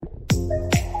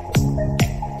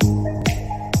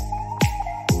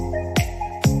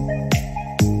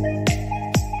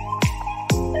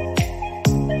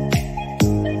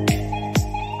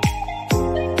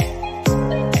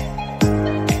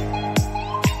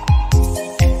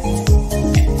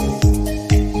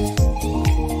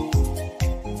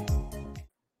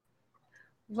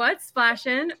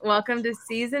Splashin'. Welcome to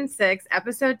Season 6,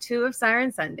 Episode 2 of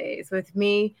Siren Sundays with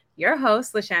me, your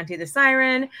host, Lashanti the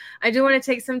Siren. I do want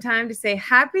to take some time to say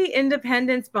Happy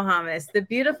Independence, Bahamas. The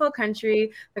beautiful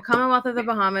country, the Commonwealth of the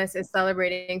Bahamas, is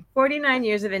celebrating 49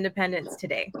 years of independence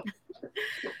today.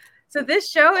 So this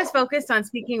show is focused on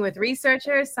speaking with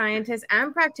researchers, scientists,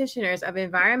 and practitioners of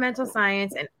environmental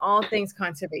science and all things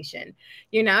conservation.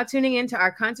 You're now tuning into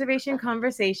our conservation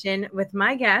conversation with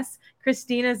my guest,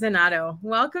 Cristina Zenato.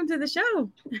 Welcome to the show.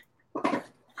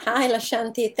 Hi,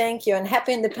 Lashanti. Thank you. And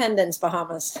happy Independence,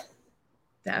 Bahamas.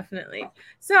 Definitely.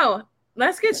 So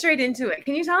let's get straight into it.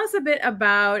 Can you tell us a bit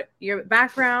about your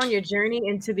background, your journey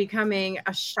into becoming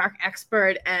a shark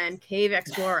expert and cave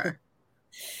explorer?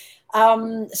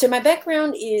 So my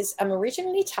background is I'm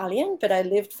originally Italian, but I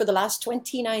lived for the last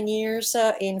 29 years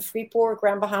in Freeport,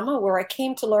 Grand Bahama, where I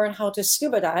came to learn how to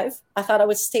scuba dive. I thought I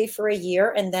would stay for a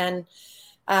year and then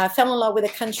fell in love with the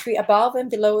country above and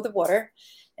below the water.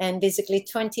 And basically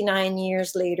 29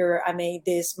 years later, I made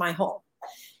this my home.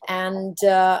 And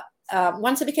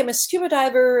once I became a scuba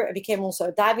diver, I became also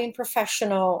a diving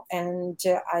professional, and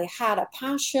I had a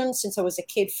passion since I was a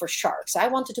kid for sharks. I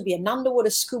wanted to be an underwater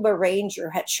scuba ranger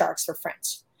who had sharks for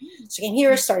friends. So in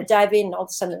here, I started diving, and all of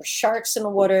a sudden there were sharks in the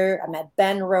water. I met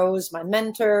Ben Rose, my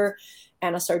mentor,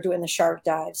 and I started doing the shark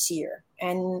dives here.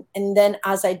 And then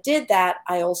as I did that,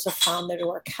 I also found that there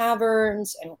were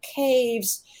caverns and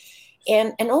caves.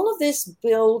 And all of this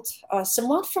built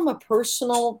somewhat from a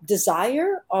personal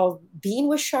desire of being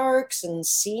with sharks and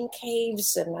seeing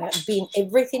caves and being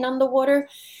everything underwater.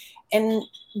 And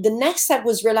the next step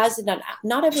was realizing that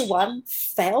not everyone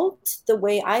felt the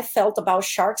way I felt about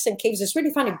sharks and caves. It's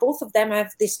really funny. Both of them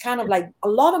have this kind of like a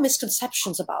lot of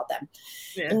misconceptions about them.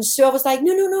 Yeah. And so I was like,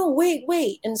 no,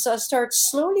 wait. And so I started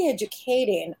slowly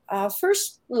educating,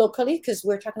 first locally, because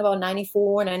we're talking about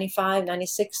 94, 95,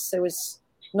 96. There was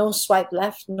no swipe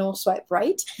left, no swipe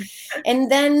right.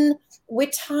 And then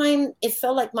with time, it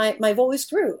felt like my voice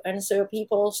grew. And so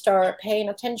people start paying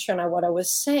attention to what I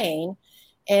was saying.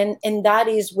 And that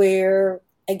is where,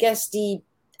 I guess,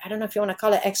 I don't know if you want to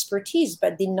call it expertise,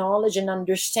 but the knowledge and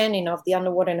understanding of the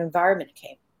underwater environment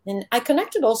came. And I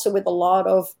connected also with a lot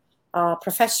of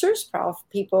professors,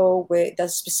 people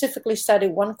that specifically study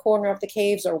one corner of the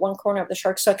caves or one corner of the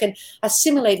sharks, so I can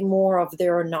assimilate more of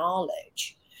their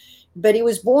knowledge. But it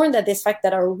was born that this fact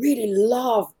that I really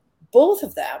love both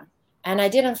of them. And I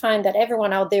didn't find that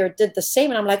everyone out there did the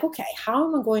same. And I'm like, okay, how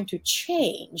am I going to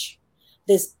change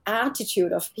this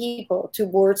attitude of people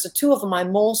towards the two of my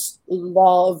most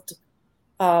loved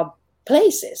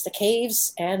places, the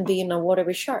caves and being underwater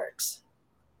with sharks?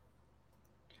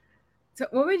 So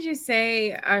what would you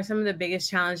say are some of the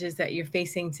biggest challenges that you're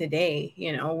facing today,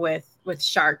 with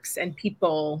sharks and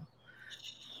people?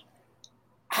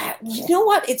 You know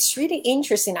what? It's really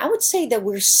interesting. I would say that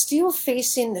we're still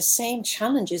facing the same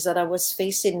challenges that I was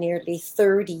facing nearly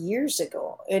 30 years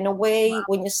ago. In a way, wow.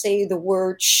 When you say the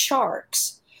word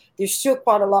sharks, there's still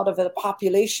quite a lot of the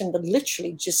population that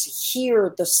literally just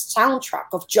hear the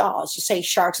soundtrack of Jaws. You say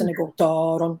sharks and they go,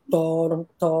 da-dum, da-dum,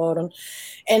 da-dum.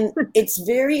 And it's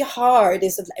very hard.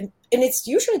 And it's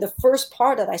usually the first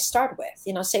part that I start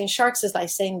with. Saying sharks is like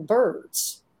saying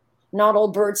birds. Not all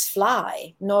birds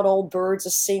fly. Not all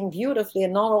birds sing beautifully,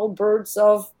 and not all birds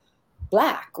of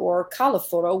black or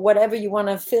colorful or whatever you want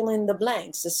to fill in the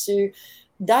blanks. So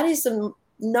that is the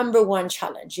number one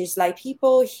challenge. Is like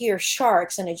people hear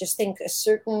sharks and they just think a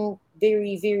certain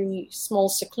very, very small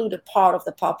secluded part of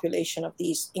the population of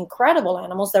these incredible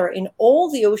animals that are in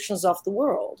all the oceans of the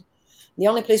world. The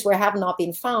only place where have not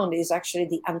been found is actually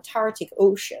the Antarctic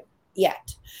Ocean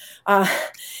yet.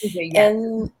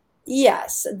 And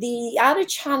yes, the other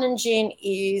challenging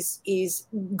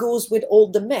goes with all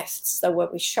the myths that were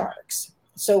with sharks.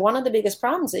 So one of the biggest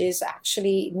problems is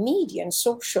actually media and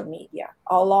social media.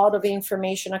 A lot of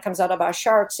information that comes out about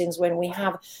sharks is when we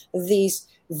have these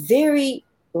very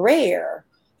rare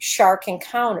shark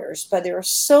encounters, but they're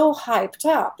so hyped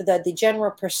up that the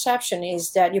general perception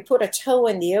is that you put a toe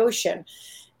in the ocean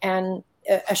and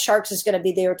a shark is going to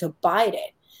be there to bite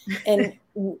it. And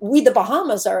we, the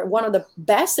Bahamas, are one of the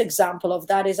best example of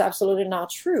that. Is absolutely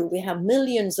not true. We have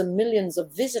millions and millions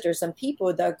of visitors and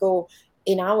people that go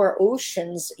in our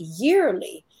oceans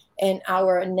yearly, and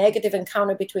our negative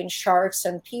encounter between sharks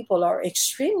and people are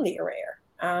extremely rare.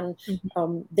 And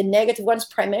the negative ones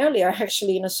primarily are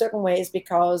actually in a certain ways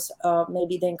because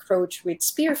maybe they encroach with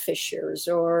spearfishers,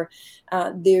 or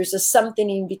there's something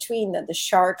in between that the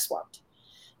sharks want.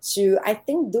 So I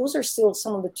think those are still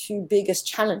some of the two biggest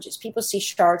challenges. People see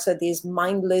sharks as these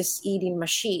mindless eating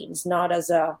machines, not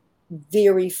as a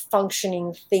very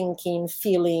functioning, thinking,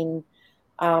 feeling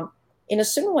in a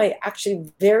certain way, actually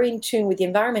very in tune with the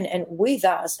environment and with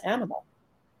us animal.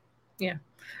 Yeah.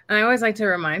 And I always like to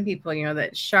remind people,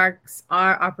 that sharks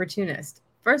are opportunists.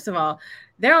 First of all,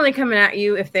 they're only coming at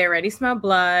you if they already smell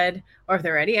blood or if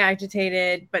they're already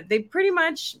agitated, but they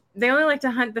only like to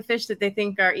hunt the fish that they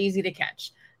think are easy to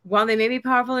catch. While they may be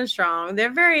powerful and strong,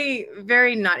 they're very,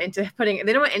 very not into they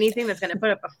don't want anything that's going to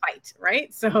put up a fight,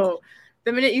 right? So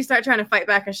the minute you start trying to fight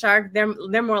back a shark,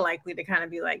 they're more likely to kind of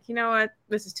be like, you know what,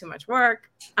 this is too much work.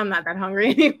 I'm not that hungry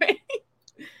anyway.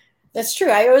 That's true.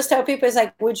 I always tell people, it's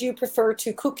like, would you prefer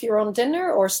to cook your own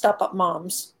dinner or stop at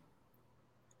mom's?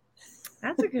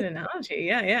 That's a good analogy.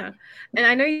 Yeah, yeah. And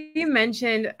I know you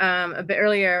mentioned a bit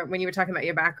earlier when you were talking about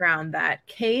your background that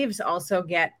caves also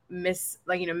get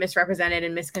misrepresented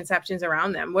and misconceptions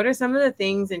around them. What are some of the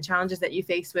things and challenges that you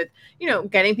face with,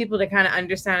 getting people to kind of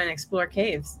understand and explore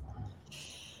caves?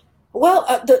 Well,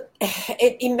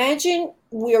 imagine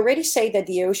we already say that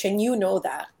the ocean, you know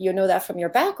that from your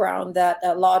background, that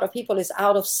a lot of people is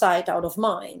out of sight, out of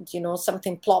mind.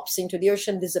 Something plops into the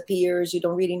ocean, disappears. You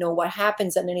don't really know what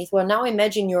happens underneath. Well, now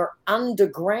imagine you're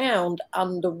underground,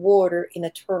 underwater in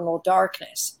eternal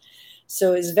darkness.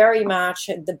 So it's very much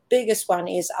the biggest one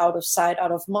is out of sight,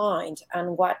 out of mind.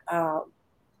 And what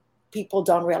people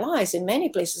don't realize in many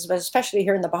places, but especially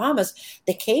here in the Bahamas,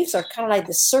 the caves are kind of like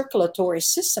the circulatory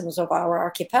systems of our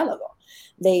archipelago.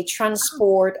 They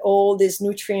transport all these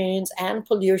nutrients and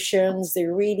pollutions. They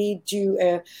really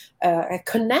do a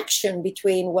connection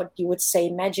between what you would say,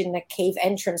 imagine a cave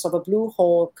entrance of a blue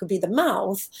hole could be the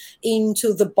mouth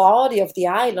into the body of the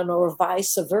island or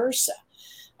vice versa.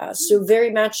 So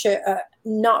very much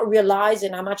not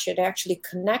realizing how much it actually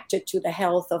connected to the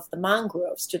health of the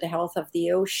mangroves, to the health of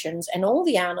the oceans, and all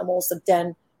the animals that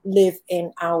then live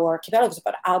in our archipelagos,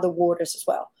 but other waters as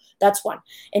well. That's one.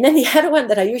 And then the other one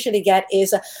that I usually get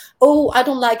is, I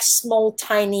don't like small,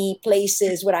 tiny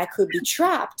places where I could be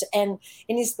trapped. And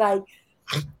it's like,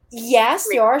 yes,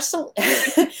 there are some,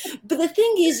 but the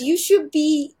thing is, you should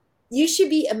be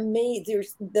amazed.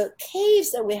 There's the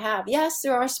caves that we have. Yes,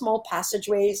 there are small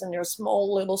passageways and there are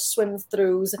small little swim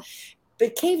throughs,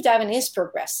 but cave diving is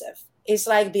progressive. It's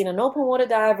like being an open water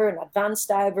diver, an advanced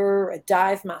diver, a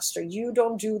dive master. You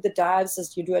don't do the dives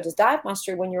as you do as a dive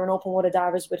master when you're an open water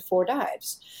diver with 4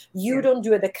 dives. You don't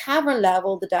do at the cavern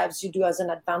level the dives you do as an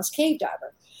advanced cave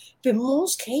diver. But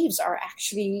most caves are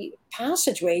actually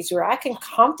passageways where I can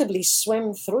comfortably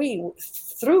swim through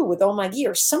with all my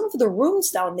gear. Some of the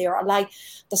rooms down there are like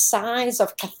the size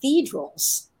of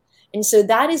cathedrals. And so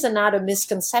that is another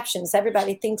misconception.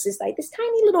 Everybody thinks it's like these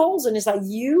tiny little holes, and it's like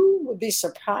you would be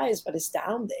surprised what is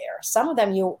down there. Some of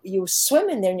them you swim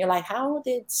in there and you're like, how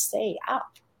did it stay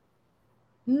up?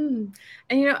 And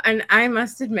and I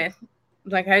must admit,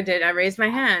 like I did, I raised my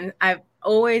hand. I've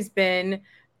always been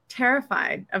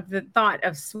terrified of the thought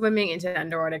of swimming into an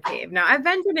underwater cave. Now, I've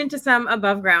ventured into some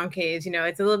above ground caves.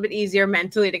 It's a little bit easier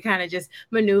mentally to kind of just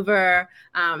maneuver,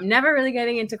 never really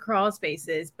getting into crawl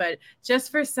spaces. But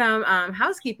just for some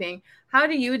housekeeping, how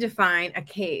do you define a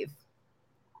cave?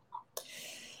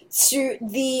 So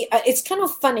it's kind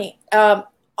of funny.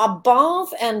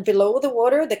 Above and below the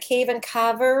water, the cave and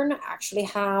cavern actually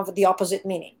have the opposite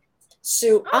meaning.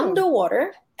 So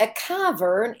underwater, a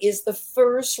cavern is the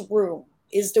first room,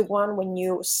 is the one when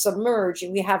you submerge.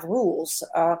 We have rules.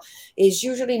 Is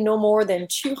usually no more than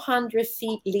 200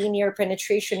 feet linear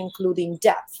penetration, including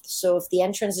depth. So if the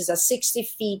entrance is at 60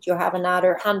 feet, you have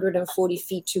another 140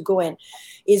 feet to go in.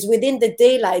 Is within the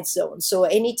daylight zone. So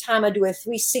anytime I do a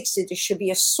 360, there should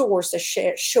be a source that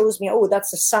shows me,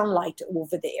 that's the sunlight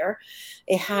over there.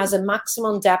 It has a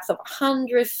maximum depth of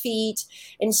 100 feet.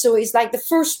 And so it's like the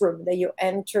first room that you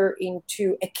enter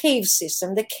into a cave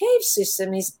system. The cave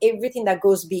system is everything that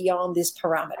goes beyond these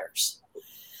parameters.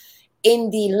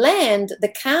 In the land, the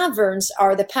caverns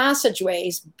are the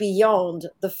passageways beyond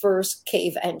the first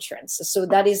cave entrance. So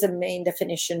that is the main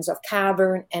definitions of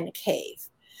cavern and cave.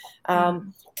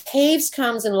 Caves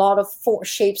comes in a lot of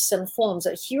shapes and forms.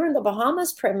 Here in the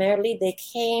Bahamas, primarily, they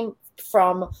came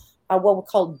from what we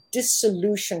call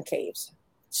dissolution caves.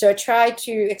 So I try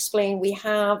to explain, we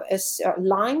have a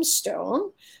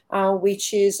limestone,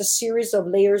 which is a series of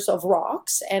layers of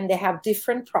rocks, and they have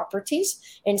different properties.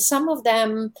 And some of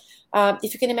them,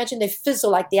 if you can imagine, they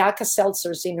fizzle like the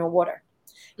Alka-Seltzers in your water.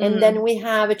 And then we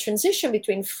have a transition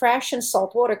between fresh and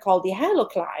salt water called the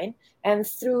halocline. And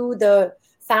through the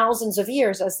thousands of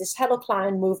years, as this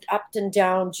halocline moved up and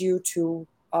down due to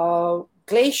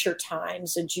glacier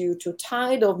times, due to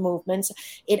tidal movements,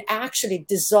 it actually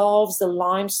dissolves the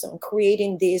limestone,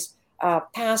 creating these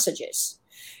passages.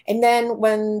 And then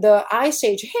when the ice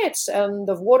age hits and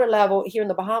the water level here in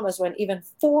the Bahamas went even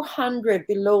 400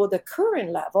 below the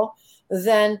current level,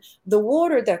 then the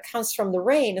water that comes from the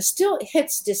rain still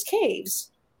hits these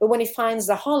caves, but when it finds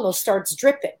the hollow, starts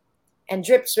dripping and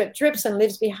drips and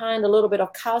leaves behind a little bit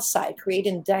of calcite,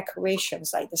 creating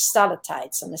decorations like the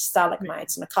stalactites and the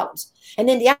stalagmites and the columns. And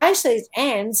then the ice age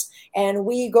ends, and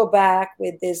we go back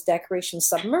with this decoration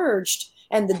submerged,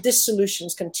 and the dissolution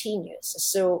continues.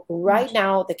 So right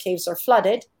now the caves are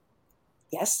flooded.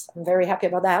 Yes, I'm very happy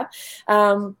about that.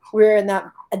 We're in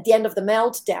that at the end of the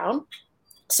meltdown.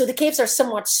 So the caves are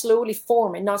somewhat slowly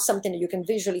forming, not something that you can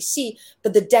visually see,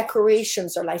 but the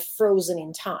decorations are like frozen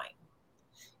in time.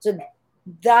 So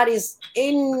that is,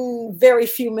 in very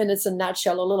few minutes, in a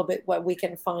nutshell, a little bit what we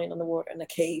can find on the water in the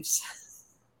caves.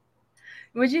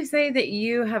 Would you say that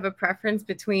you have a preference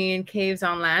between caves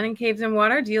on land and caves in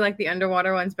water? Do you like the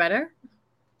underwater ones better?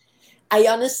 I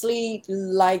honestly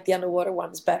like the underwater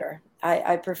ones better.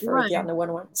 I prefer the Right.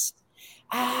 underwater ones.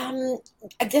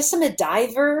 I guess I'm a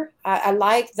diver. I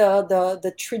like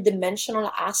the three-dimensional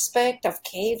aspect of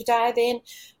cave diving.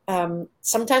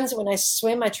 Sometimes when I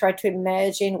swim, I try to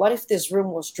imagine, what if this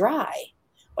room was dry?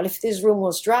 What if this room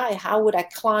was dry? How would I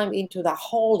climb into the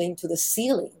hole, into the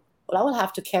ceiling? Well, I will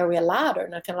have to carry a ladder.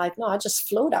 And I can like, no, I just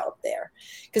float out there.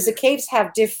 Because the caves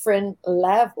have different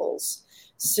levels.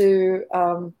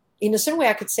 So in a certain way,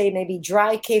 I could say maybe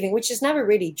dry caving, which is never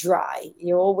really dry.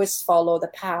 You always follow the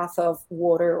path of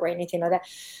water or anything like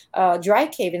that. Dry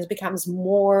caving becomes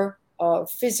more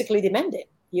physically demanding.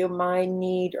 You might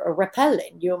need a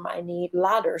rappelling. You might need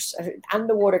ladders.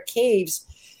 Underwater caves,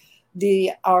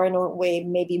 they are in a way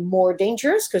maybe more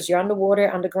dangerous because you're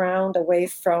underwater, underground, away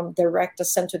from direct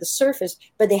ascent to the surface.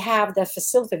 But they have the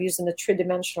facility of using the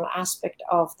three-dimensional aspect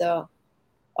of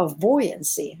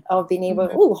buoyancy, of being able,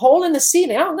 ooh, hole in the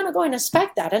ceiling. Oh, I'm going to go and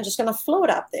inspect that. I'm just going to float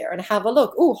up there and have a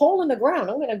look. Ooh, hole in the ground.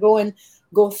 I'm going to go and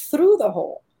go through the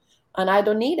hole. And I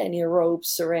don't need any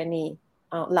ropes or any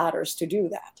ladders to do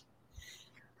that.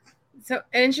 So,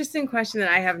 an interesting question that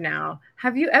I have now.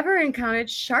 Have you ever encountered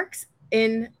sharks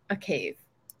in a cave?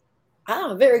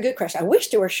 Ah, very good question. I wish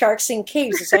there were sharks in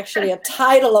caves. It's actually a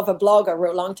title of a blog I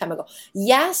wrote a long time ago.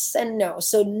 Yes and no.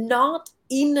 So not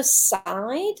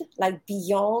inside, like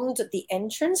beyond the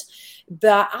entrance,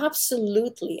 but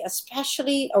absolutely,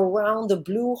 especially around the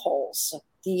blue holes,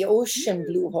 the ocean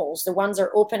blue holes, the ones that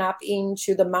are open up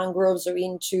into the mangroves or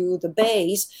into the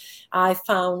bays. I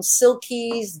found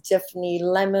silkies, definitely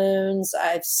lemons.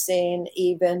 I've seen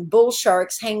even bull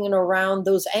sharks hanging around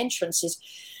those entrances.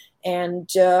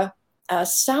 And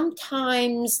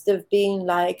sometimes there've been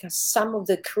like some of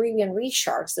the Caribbean reef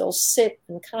sharks, they'll sit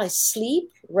and kind of sleep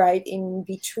right in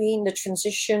between the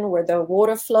transition where the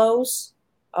water flows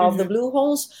of the blue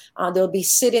holes. They'll be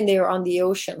sitting there on the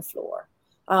ocean floor.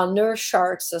 Nurse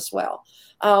sharks as well.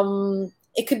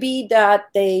 It could be that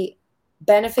they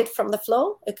benefit from the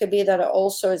flow. It could be that it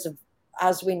also is,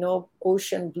 as we know,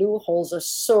 ocean blue holes are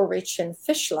so rich in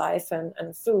fish life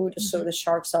and food. So the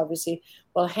sharks obviously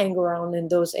will hang around in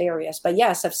those areas. But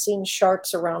yes, I've seen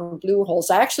sharks around blue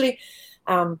holes. Actually,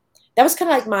 that was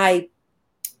kind of like my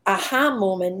aha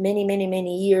moment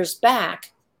many years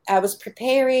back. I was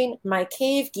preparing my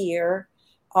cave gear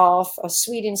off a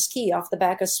Sweden ski, off the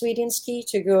back of Sweden ski,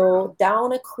 to go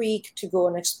down a creek to go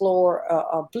and explore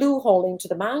a blue hole into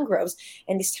the mangroves.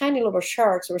 And these tiny little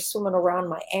sharks were swimming around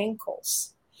my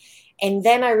ankles. And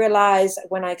then I realized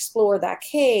when I explored that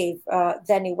cave,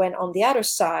 then it went on the other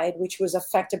side, which was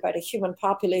affected by the human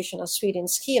population of Sweden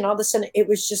ski. And all of a sudden it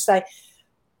was just like,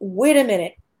 wait a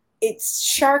minute, it's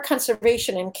shark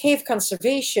conservation and cave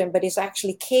conservation, but it's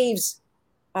actually caves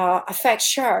affect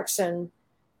sharks and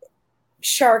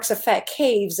sharks affect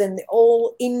caves, and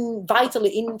all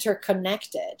vitally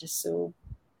interconnected. So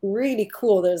really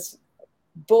cool. There's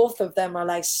both of them are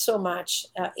like so much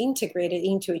integrated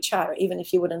into each other, even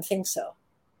if you wouldn't think so.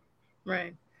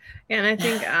 Right. Yeah, and I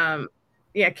think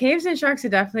yeah, caves and sharks are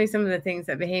definitely some of the things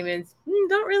that Bahamians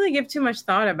don't really give too much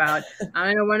thought about.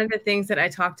 I know one of the things that I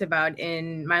talked about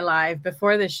in my live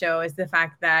before the show is the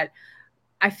fact that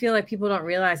I feel like people don't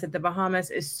realize that the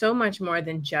Bahamas is so much more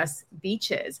than just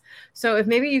beaches. So if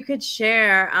maybe you could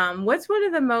share, what's one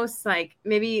of the most like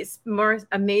maybe more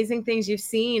amazing things you've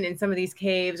seen in some of these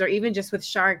caves or even just with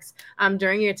sharks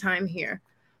during your time here?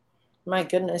 My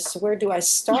goodness, where do I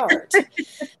start?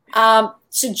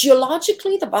 So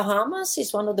geologically, the Bahamas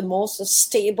is one of the most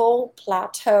stable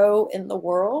plateau in the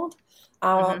world.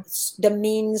 That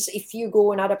means if you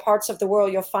go in other parts of the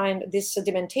world, you'll find these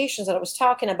sedimentations that I was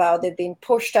talking about. They've been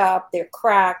pushed up, they're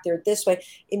cracked, they're this way.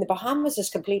 In the Bahamas,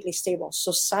 it's completely stable.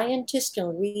 So scientists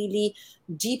can really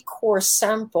deep core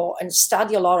sample and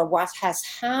study a lot of what has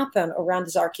happened around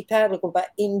this archipelago, but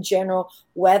in general,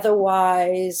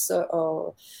 weather-wise,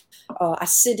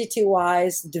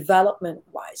 acidity-wise,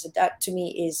 development-wise. That to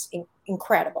me is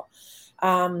incredible.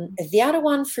 The other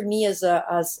one for me as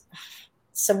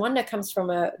someone that comes from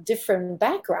a different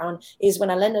background is when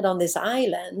I landed on this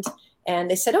island and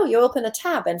they said, oh, you open a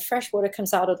tap and fresh water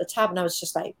comes out of the tap. And I was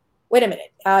just like, wait a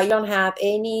minute, you don't have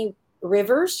any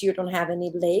rivers, you don't have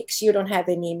any lakes, you don't have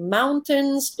any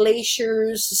mountains,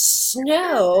 glaciers,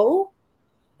 snow,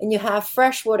 and you have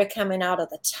fresh water coming out of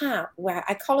the tap, where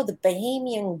I call it the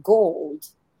Bahamian gold.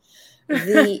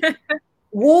 The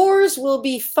wars will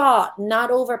be fought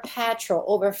not over petrol,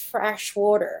 over fresh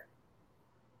water.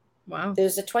 Wow.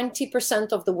 There's a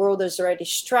 20% of the world that's already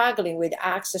struggling with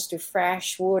access to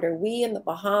fresh water. We in the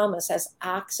Bahamas has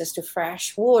access to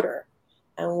fresh water,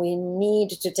 and we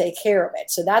need to take care of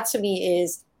it. So that to me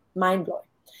is mind-blowing.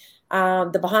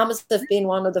 The Bahamas have been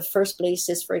one of the first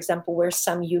places, for example, where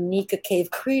some unique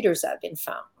cave craters have been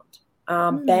found.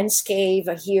 Ben's Cave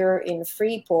here in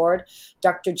Freeport,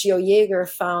 Dr. Geo Jaeger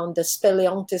found the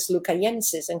Speleontis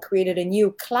leucaiensis and created a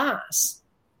new class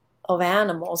of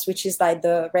animals, which is like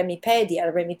the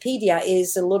Remipedia. Remipedia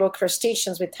is a little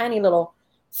crustaceans with tiny little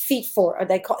feet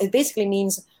it basically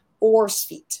means oar's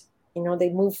feet. You know, they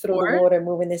move through the water,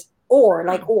 moving this rowing,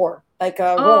 like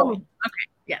a rowing. Okay.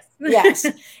 Yes. Yes.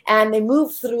 And they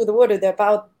move through the water. They're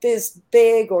about this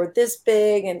big or this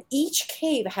big, and each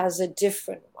cave has a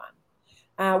different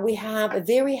one. We have a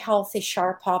very healthy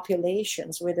shark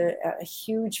populations with a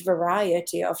huge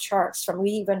variety of sharks.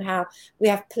 We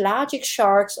have pelagic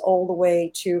sharks all the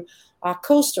way to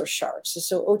coastal sharks,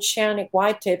 so oceanic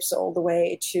whitetips all the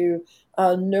way to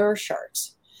nurse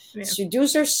sharks. Yeah. So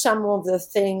those are some of the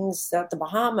things that the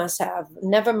Bahamas have.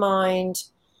 Never mind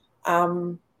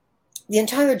the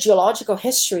entire geological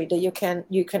history that you can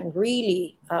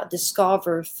really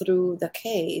discover through the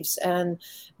caves. And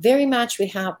very much we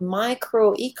have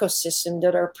micro ecosystems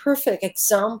that are a perfect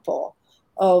example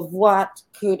of what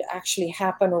could actually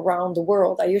happen around the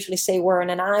world. I usually say we're on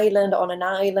an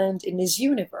island in this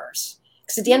universe.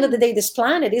 Because at the end of the day, this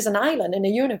planet is an island in a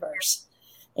universe.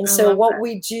 And so what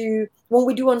we do, when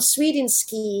we do on Sweden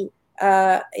ski,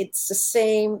 it's the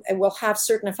same. It will have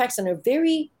certain effects and are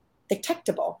very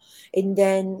detectable. And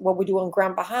then what we do on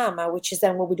Grand Bahama, which is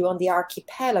then what we do on the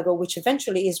archipelago, which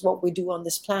eventually is what we do on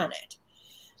this planet.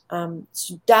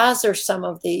 So those are some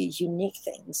of the unique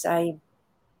things. I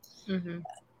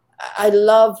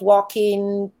love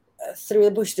walking through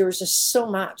the bush. There's just so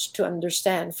much to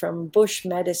understand, from bush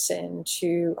medicine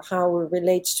to how it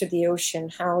relates to the ocean,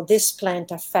 how this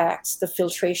plant affects the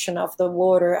filtration of the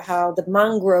water, how the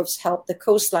mangroves help the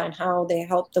coastline, how they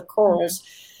help the corals.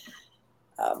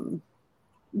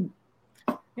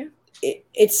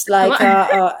 It's like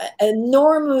an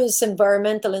enormous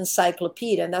environmental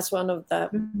encyclopedia, and that's one of the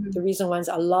reason why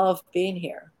I love being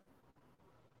here.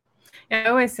 Yeah, I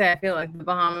always say I feel like the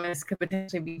Bahamas could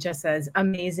potentially be just as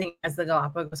amazing as the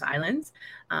Galapagos Islands.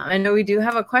 I know we do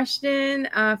have a question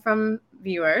from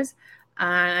viewers,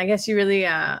 and I guess you really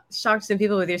shocked some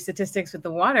people with your statistics with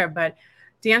the water, but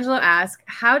D'Angelo asked,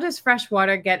 how does fresh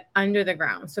water get under the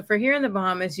ground? So for here in the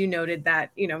Bahamas, you noted that,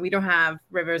 we don't have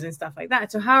rivers and stuff like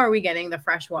that. So how are we getting the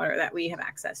fresh water that we have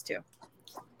access to?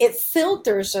 It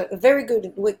filters, a very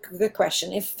good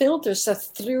question. It filters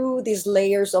through these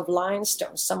layers of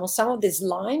limestone. Some of this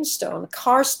limestone,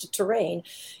 karst terrain,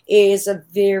 is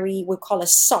we call it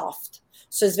soft.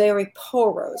 So it's very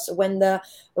porous. When the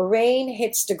rain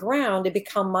hits the ground,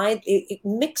 it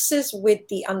mixes with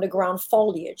the underground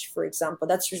foliage, for example.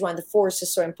 That's the reason why the forest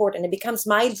is so important. It becomes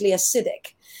mildly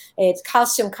acidic. It's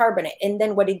calcium carbonate. And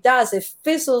then what it does, it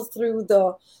fizzles through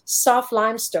the soft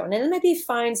limestone. And then maybe it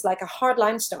finds like a hard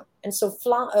limestone. And so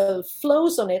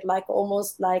flows on it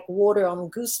almost like water on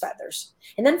goose feathers.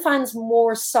 And then finds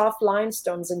more soft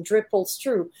limestones and dripples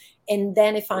through. And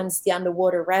then it finds the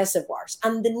underwater reservoirs.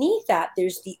 Underneath that,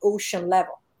 there's the ocean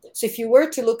level. So if you were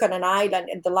to look at an island,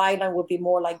 and the island would be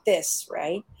more like this,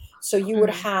 right? So you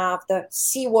would have the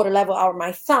seawater level out of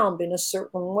my thumb in a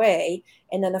certain way,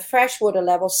 and then the freshwater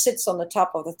level sits on the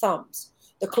top of the thumbs.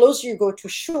 The closer you go to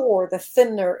shore, the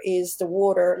thinner is the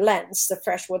water lens, the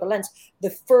freshwater lens.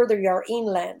 The further you're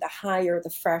inland, the higher the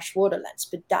freshwater lens.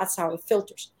 But that's how it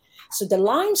filters. So the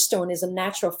limestone is a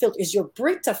natural filter, is your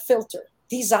Brita filter.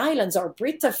 These islands are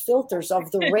Brita filters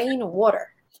of the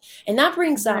rainwater. And that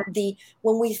brings up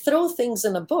when we throw things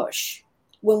in a bush,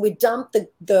 when we dump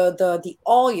the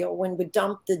oil, when we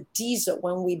dump the diesel,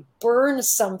 when we burn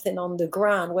something on the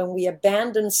ground, when we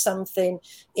abandon something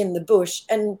in the bush.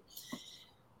 And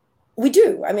we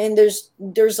do. I mean,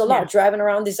 there's a lot. Driving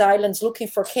around these islands looking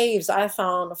for caves, I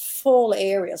found full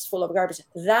areas full of garbage.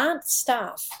 That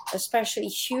stuff, especially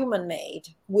human-made,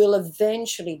 will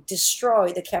eventually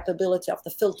destroy the capability of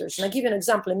the filters. And I'll give you an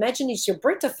example. Imagine it's your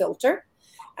Brita filter,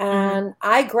 and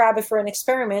I grab it for an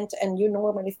experiment, and you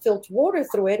normally filter water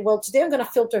through it. Well, today I'm going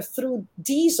to filter through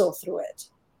diesel through it.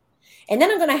 And then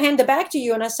I'm going to hand it back to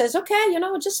you. And I says, okay,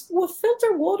 we'll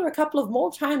filter water a couple of more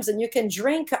times and you can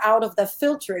drink out of the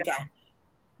filter again.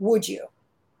 Would you?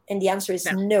 And the answer is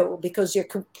no, because you're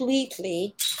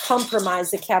completely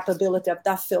compromised the capability of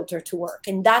that filter to work.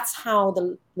 And that's how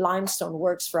the limestone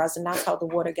works for us. And that's how the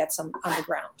water gets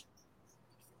underground.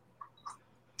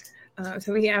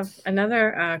 So we have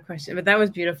another question, but that was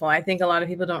beautiful. I think a lot of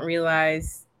people don't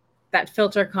realize that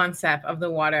filter concept of the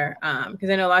water, because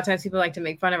I know a lot of times people like to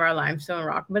make fun of our limestone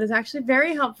rock, but it's actually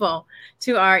very helpful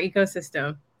to our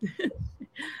ecosystem.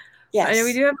 Yes. And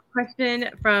we do have a question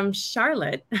from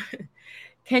Charlotte.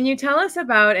 Can you tell us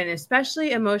about an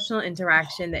especially emotional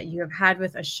interaction that you have had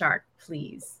with a shark,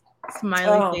 please?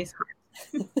 Smiley face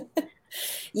heart.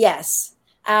 Yes.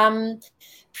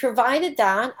 Provided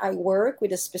that I work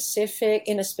with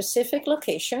in a specific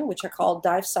location, which I call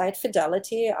dive site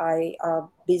fidelity. I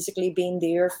basically been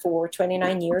there for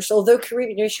 29 years, although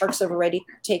Caribbean sharks have already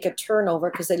taken a turnover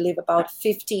because they live about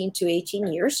 15 to 18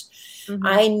 years.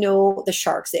 I know the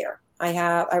sharks there.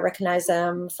 I recognize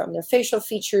them from their facial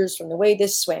features, from the way they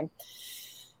swim.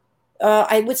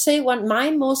 I would say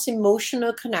my most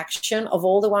emotional connection of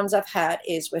all the ones I've had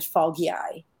is with Foggy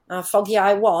Eye. Foggy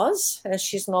Eye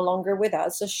she's no longer with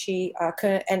us. So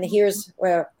and here's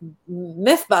where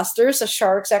Mythbusters,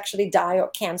 sharks actually die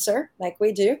of cancer like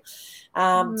we do.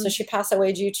 So she passed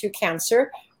away due to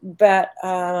cancer. But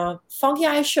Foggy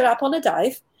Eye showed up on a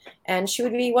dive, and she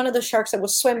would be one of the sharks that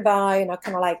would swim by and I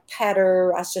kind of like pet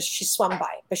her as she swam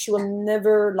by, but she will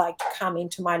never like come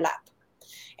into my lap.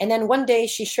 And then one day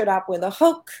she showed up with a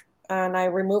hook, and I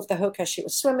removed the hook as she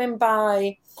was swimming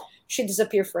by. She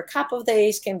disappeared for a couple of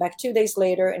days, came back 2 days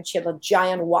later, and she had a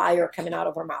giant wire coming out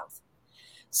of her mouth.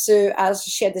 So as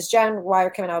she had this giant wire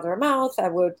coming out of her mouth, I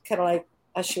would kind of like,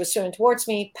 as she was swimming towards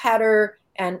me, pat her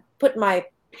and put my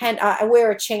hand. I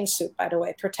wear a chain suit, by the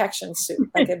way, protection suit,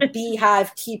 like a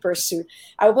beehive keeper suit.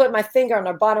 I would put my finger on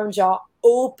her bottom jaw,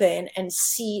 open, and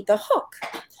see the hook.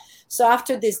 So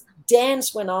after this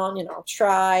dance went on,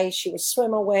 she would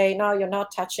swim away. No, you're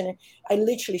not touching it. I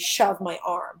literally shoved my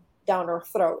arm down her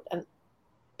throat and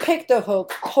pick the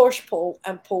hook, pull,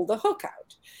 and pull the hook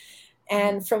out.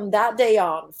 And from that day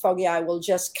on, Foggy Eye will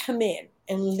just come in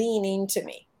and lean into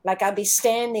me. Like I'd be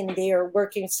standing there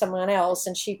working with someone else,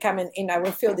 and she'd come in, and I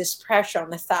would feel this pressure on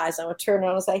the thighs. I would turn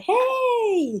around and say,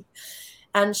 hey!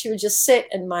 And she would just sit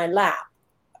in my lap.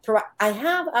 I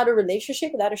have other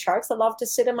relationships with other sharks that love to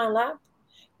sit in my lap,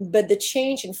 but the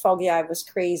change in Foggy Eye was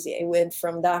crazy. It went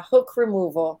from that hook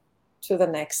removal to the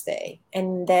next day.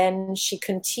 And then she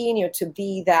continued to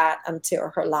be that until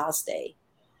her last day.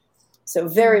 So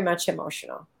very much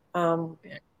emotional.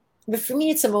 But for me,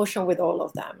 it's emotional with all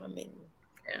of them. I mean,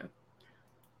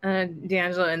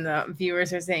 D'Angelo and the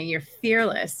viewers are saying you're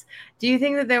fearless. Do you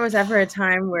think that there was ever a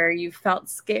time where you felt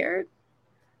scared?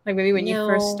 Like maybe when you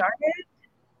first started?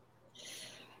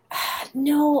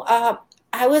 No,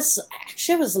 I was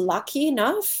lucky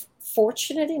enough,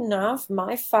 fortunate enough.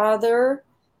 My father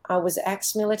was an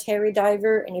ex-military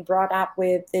diver, and he brought up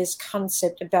with this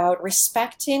concept about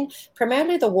respecting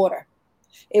primarily the water.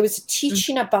 It was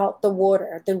teaching about the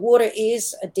water. The water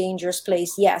is a dangerous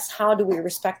place. Yes, how do we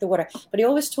respect the water? But he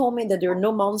always told me that there are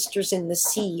no monsters in the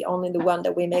sea, only the one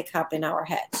that we make up in our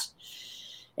heads.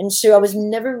 And so I was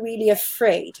never really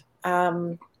afraid.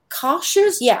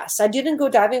 Cautious, yes. I didn't go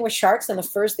diving with sharks on the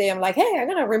first day. I'm like, hey, I'm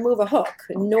going to remove a hook.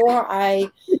 Nor I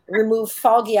removed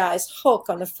Foggy Eye's hook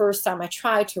on the first time I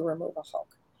tried to remove a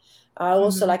hook.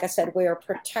 Also, like I said, wear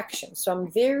protection. So I'm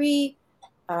very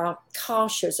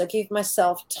cautious. I give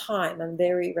myself time. I'm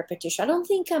very repetition. I don't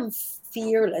think I'm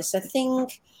fearless. I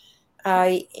think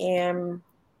I am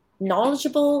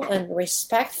knowledgeable and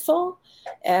respectful,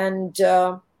 and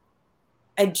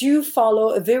I do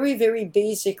follow a very, very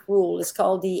basic rule. It's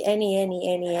called the any.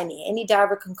 Any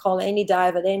diver can call any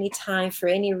dive at any time for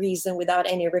any reason without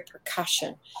any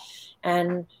repercussion.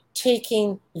 And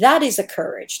taking that is the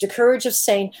courage of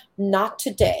saying, not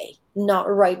today, not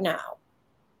right now.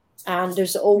 And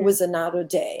there's always another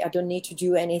day. I don't need to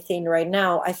do anything right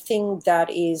now. I think that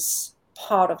is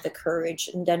part of the courage,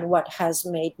 and then what has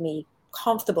made me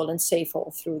comfortable and safe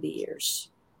all through the years.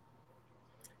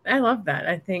 I love that.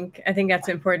 I think that's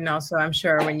important also. I'm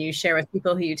sure when you share with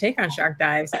people who you take on shark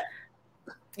dives,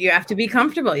 you have to be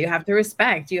comfortable, you have to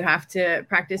respect, you have to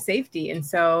practice safety. And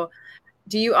so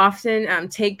do you often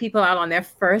take people out on their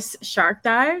first shark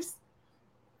dives?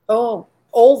 Oh,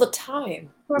 all the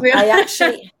time. Really? I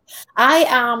actually, I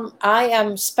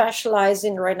am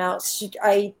specializing right now.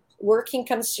 I work in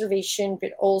conservation,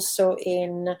 but also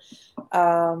in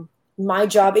my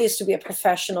job is to be a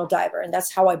professional diver, and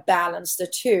that's how I balance the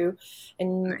two.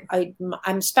 And Nice.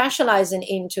 I'm specializing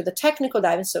into the technical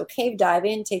diving, so cave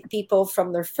diving, take people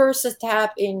from their first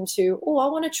step into, oh, I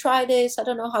want to try this, I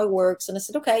don't know how it works, and I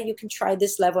said, okay, you can try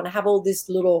this level, and I have all these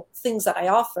little things that I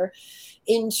offer,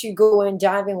 into going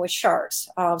diving with sharks,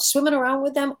 swimming around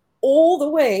with them, all the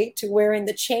way to wearing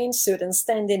the chain suit and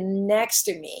standing next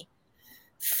to me,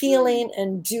 feeling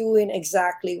and doing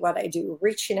exactly what I do,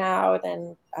 reaching out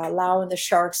and allowing the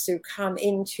sharks to come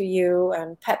into you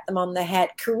and pet them on the head.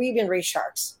 Caribbean reef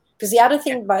sharks. Because the other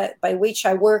thing by which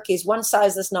I work is one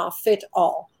size does not fit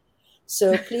all.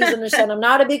 So please understand, I'm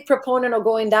not a big proponent of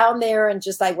going down there and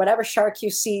just like whatever shark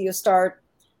you see, you start.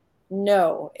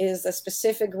 No, it is a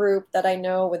specific group that I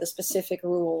know with the specific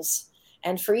rules.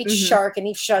 And for each Hmm. shark and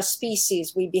each shark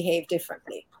species, we behave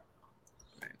differently.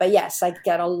 But yes, I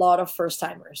get a lot of first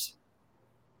timers.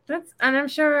 And I'm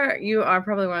sure you are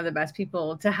probably one of the best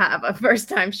people to have a first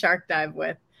time shark dive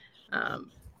with.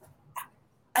 Um,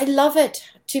 I love it.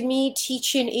 To me,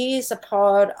 teaching is a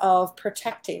part of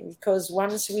protecting, because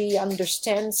once we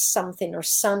understand something or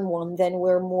someone, then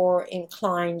we're more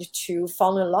inclined to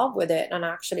fall in love with it and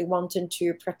actually wanting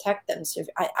to protect them. So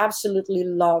I absolutely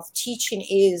love teaching,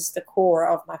 is the core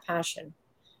of my passion.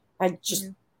 I just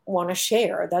want to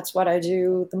share. That's what I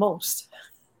do the most.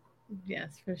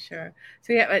 yes, for sure.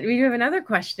 So yeah, we do have another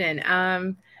question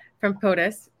from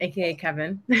POTUS, aka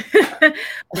Kevin.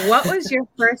 What was your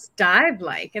first dive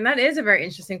like? And that is a very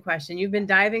interesting question. You've been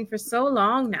diving for so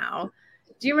long now.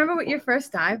 Do you remember what your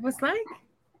first dive was like?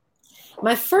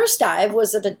 My first dive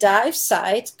was at a dive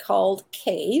site called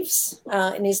Caves,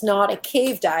 and it's not a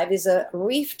cave dive; it's a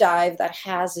reef dive that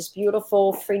has this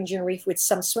beautiful fringing reef with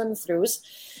some swim throughs.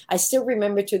 I still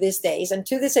remember to this days, and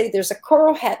to this day, there's a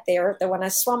coral head there that when I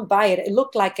swam by it, it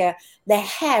looked like the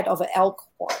head of an elk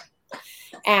horn.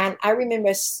 And I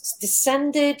remember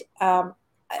descended.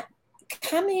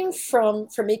 Coming from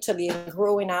Italy and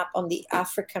growing up on the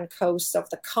African coast of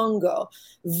the Congo,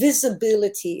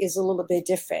 visibility is a little bit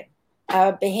different.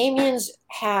 Bahamians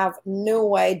have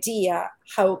no idea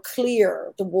how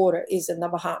clear the water is in the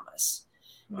Bahamas.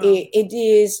 Wow. It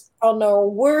is on our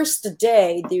worst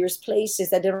day, there's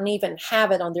places that don't even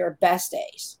have it on their best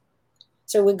days.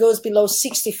 So when it goes below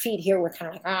 60 feet here, we're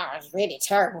kind of like, it's really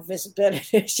terrible visibility.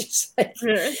 It's just like,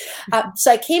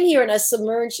 so I came here and I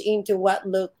submerged into what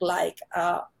looked like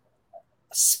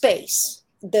space.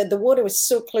 The water was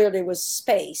so clear there was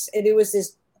space. And it was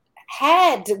this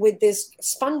head with these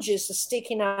sponges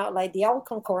sticking out like the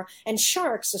alcon and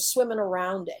sharks are swimming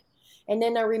around it. And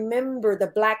then I remember the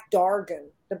black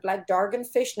dargon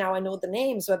fish. Now I know the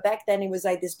names, but back then it was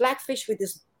like this black fish with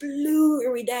this blue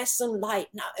iridescent line.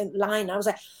 I was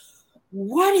like,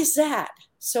 what is that?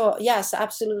 So yes, I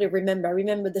absolutely remember. I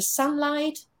remember the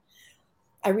sunlight.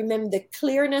 I remember the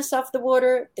clearness of the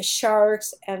water, the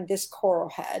sharks, and this coral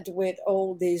head with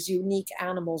all these unique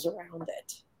animals around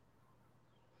it.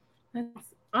 That's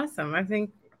awesome. I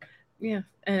think, yeah,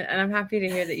 and I'm happy to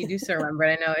hear that you do so remember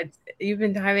it. I know you've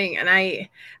been diving, and I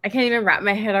can't even wrap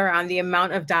my head around the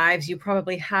amount of dives you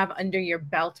probably have under your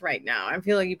belt right now. I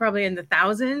feel like you're probably in the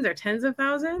thousands or tens of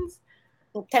thousands.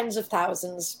 Tens of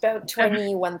thousands, about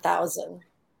 21,000.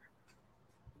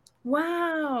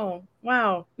 Wow.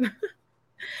 Wow.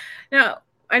 Now,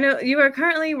 I know you are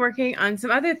currently working on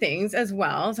some other things as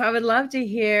well. So I would love to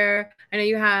hear. I know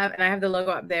you have, and I have the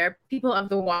logo up there, People of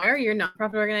the Water, your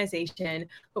nonprofit organization.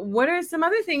 But what are some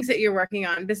other things that you're working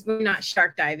on? This is not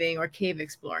shark diving or cave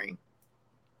exploring.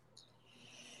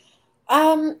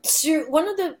 So one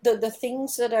of the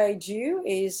things that I do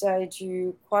is I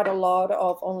do quite a lot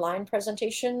of online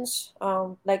presentations,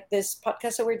 like this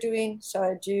podcast that we're doing. So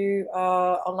I do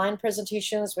online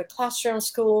presentations with classrooms,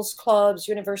 schools, clubs,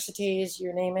 universities,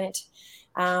 you name it.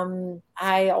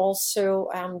 I also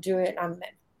am doing,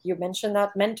 you mentioned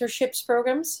that, mentorships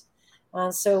programs.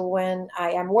 So when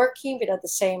I am working, but at the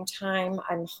same time,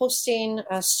 I'm hosting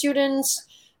students.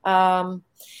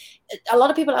 a lot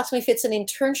of people ask me if it's an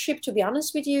internship. To be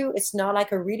honest with you, it's not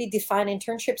like a really defined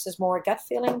internship. It's more a gut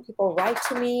feeling. People write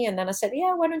to me, and then I said,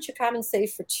 yeah, why don't you come and stay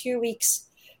for 2 weeks?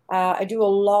 I do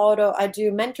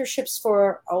mentorships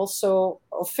for also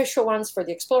official ones for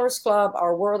the Explorers Club,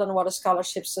 our World and Water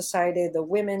Scholarship Society, the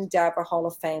Women Diaper Hall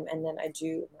of Fame, and then I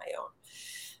do my own.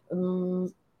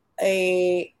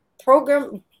 A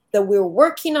program that we're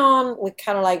working on, we're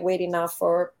kind of like waiting now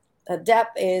for a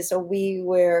depth is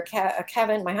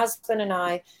Kevin, my husband, and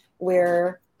I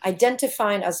were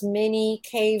identifying as many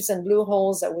caves and blue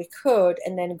holes that we could,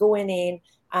 and then going in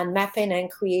and mapping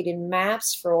and creating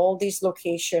maps for all these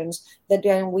locations that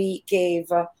then we gave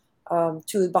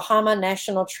to Bahama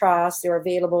National Trust. They're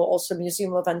available. Also,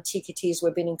 Museum of Antiquities.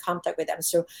 We've been in contact with them.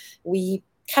 So we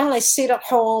kind of like sit at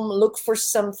home, look for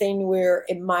something where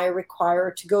it might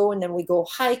require to go, and then we go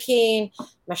hiking,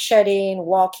 macheting,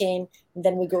 walking, and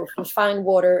then we go find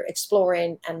water,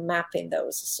 exploring, and mapping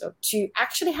those. So to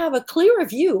actually have a clearer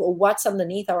view of what's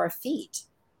underneath our feet,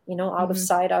 out of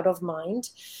sight, out of mind.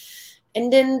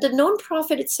 And then the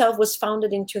nonprofit itself was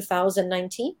founded in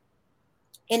 2019.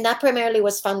 And that primarily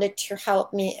was funded to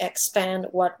help me expand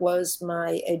what was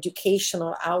my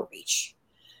educational outreach.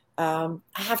 I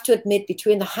have to admit,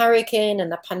 between the hurricane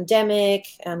and the pandemic,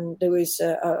 and there was,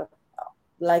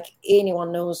 like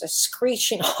anyone knows, a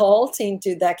screeching halt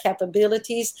into their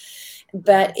capabilities.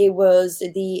 But it was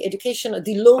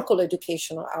the local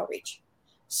educational outreach.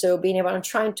 So I'm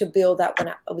trying to build that when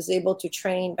I was able to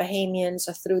train Bahamians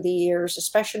through the years,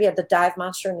 especially at the dive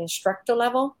master and instructor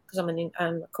level, because I'm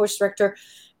a course director,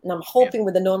 and I'm hoping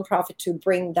with the nonprofit to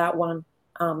bring that one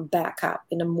back up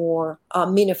in a more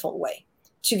meaningful way,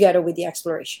 together with the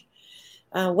exploration.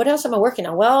 What else am I working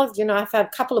on? Well, I've had a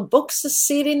couple of books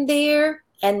sitting there,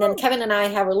 and then Kevin and I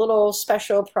have a little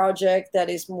special project that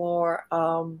is more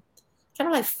kind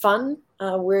of like fun,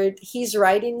 where he's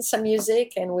writing some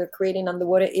music and we're creating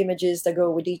underwater images that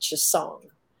go with each song.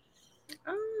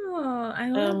 Oh, I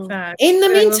love that. In the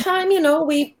meantime,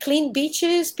 we clean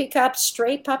beaches, pick up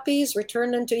stray puppies,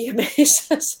 return them to Humane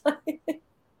Society.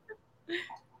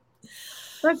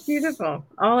 That's beautiful.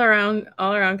 All around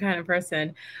kind of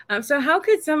person. So how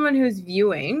could someone who's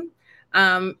viewing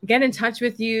get in touch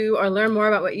with you or learn more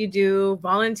about what you do,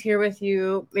 volunteer with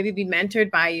you, maybe be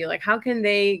mentored by you? Like, how can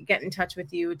they get in touch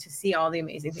with you to see all the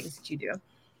amazing things that you do?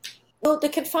 Well, they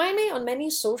can find me on many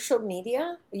social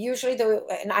media. Usually,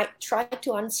 and I try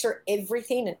to answer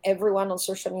everything and everyone on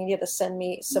social media to send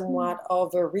me somewhat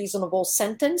of a reasonable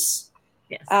sentence.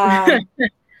 Yes.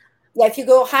 Yeah, if you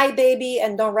go, hi, baby,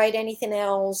 and don't write anything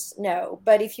else, no.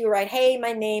 But if you write, hey,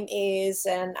 my name is,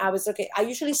 and I was okay, I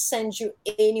usually send you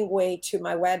anyway to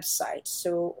my website,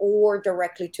 or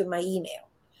directly to my email.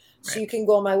 So you can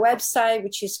go on my website,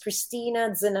 which is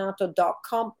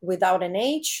CristinaZenato.com without an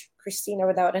H, Cristina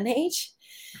without an H.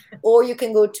 Or you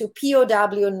can go to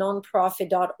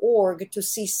pownonprofit.org to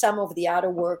see some of the other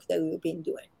work that we've been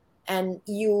doing. And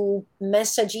you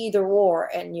message either or,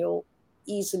 and you'll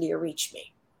easily reach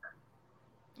me.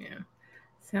 Yeah,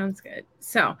 sounds good.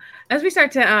 So as we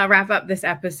start to wrap up this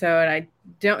episode, I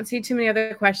don't see too many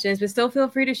other questions, but still feel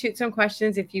free to shoot some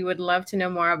questions if you would love to know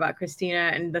more about Cristina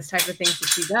and this type of things that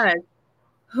she does.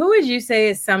 Who would you say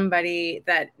is somebody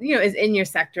that, is in your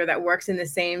sector that works in the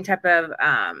same type of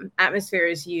atmosphere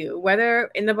as you,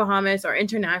 whether in the Bahamas or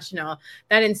international,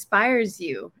 that inspires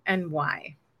you, and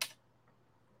why?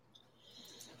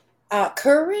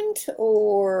 Current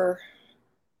or...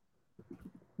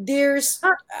 There's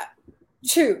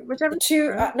two. Whichever.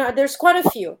 No, there's quite a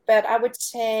few, but I would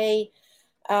say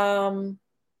my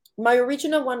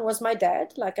original one was my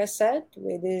dad, like I said,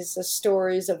 with his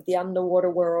stories of the underwater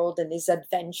world and his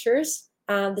adventures.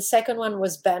 And the second one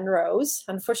was Ben Rose.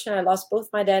 Unfortunately, I lost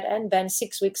both my dad and Ben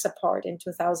 6 weeks apart in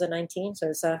 2019, so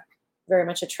it's very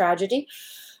much a tragedy.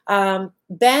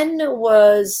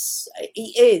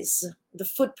 The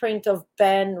footprint of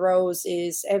Ben Rose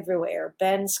is everywhere.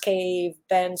 Ben's Cave,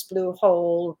 Ben's Blue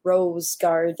Hole, Rose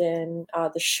Garden,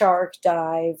 the shark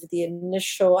dive, the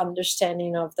initial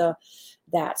understanding of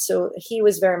that. So he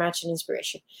was very much an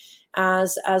inspiration.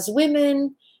 As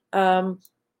women,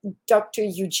 Dr.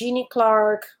 Eugenie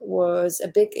Clark was a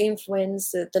big influence,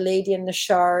 the lady and the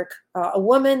shark, a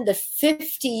woman that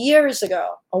 50 years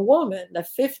ago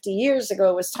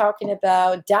was talking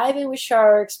about diving with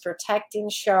sharks, protecting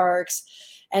sharks,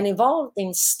 and involved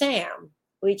in STEM,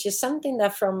 which is something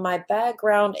that from my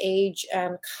background, age,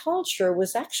 and culture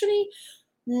was actually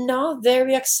not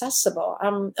very accessible.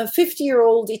 I'm a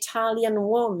 50-year-old Italian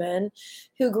woman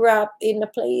who grew up in a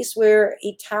place where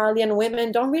Italian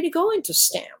women don't really go into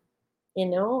STEM.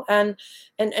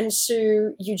 and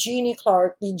so Eugenie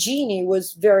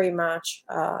was very much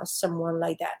someone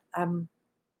like that.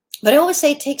 But I always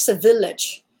say it takes a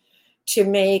village to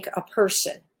make a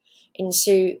person. And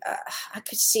so I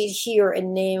could sit here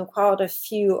and name quite a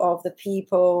few of the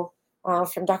people,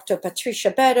 from Dr. Patricia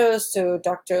Beddoes to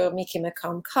Dr. Mickey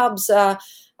McComb-Kabza,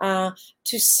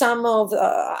 to some of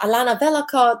Alana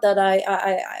Vellacott, that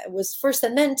I was first a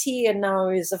mentee and now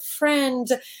is a friend,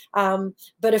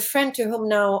 but a friend to whom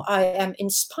now I am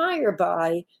inspired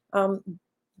by,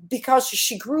 because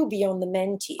she grew beyond the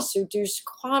mentee. So there's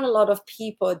quite a lot of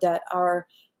people that are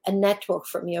a network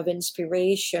for me of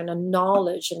inspiration and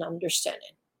knowledge and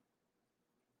understanding.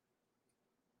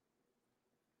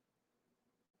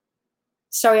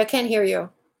 Sorry, I can't hear you.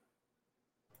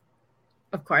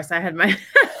 Of course, I had my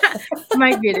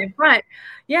mic muted, but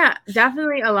yeah,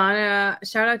 definitely Alana.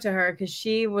 Shout out to her, because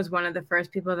she was one of the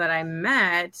first people that I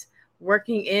met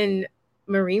working in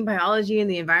marine biology in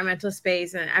the environmental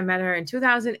space, and I met her in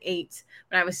 2008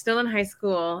 when I was still in high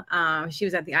school. She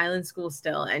was at the island school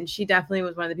still, and she definitely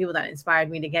was one of the people that inspired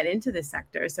me to get into this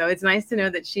sector. So it's nice to know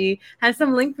that she has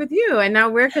some link with you, and now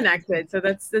we're connected. So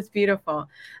that's beautiful.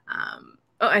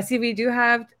 Oh, I see we do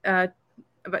have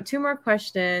about 2 more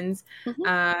questions.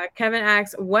 Mm-hmm. Kevin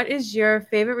asks, what is your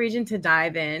favorite region to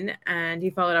dive in? And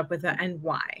he followed up with and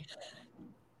why?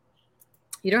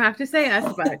 You don't have to say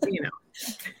us, but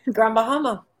Grand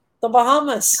Bahama, the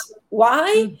Bahamas.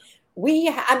 Why? We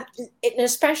have, and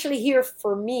especially here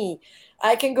for me,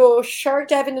 I can go shark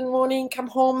diving in the morning, come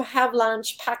home, have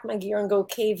lunch, pack my gear, and go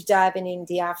cave diving in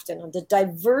the afternoon. The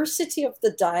diversity of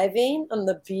the diving and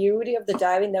the beauty of the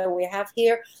diving that we have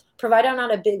here, provided I'm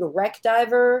not a big wreck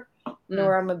diver,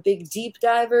 nor I'm a big deep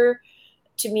diver,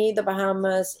 to me, the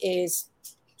Bahamas is,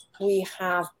 we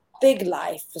have big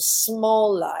life,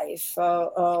 small life,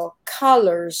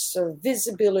 colors,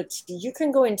 visibility. You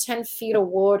can go in 10 feet of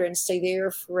water and stay there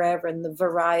forever, and the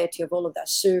variety of all of that.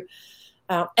 So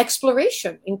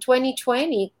exploration. In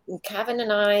 2020, Kevin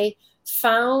and I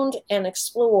found and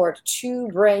explored 2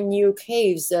 brand new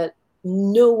caves that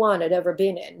no one had ever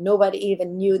been in. Nobody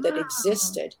even knew that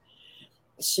existed.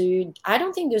 So I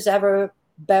don't think there's ever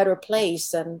better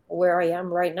place than where I am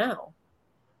right now.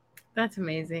 That's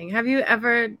amazing. Have you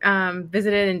ever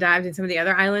visited and dived in some of the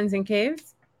other islands and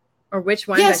caves? Or which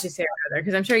ones, yes, I should say, are there?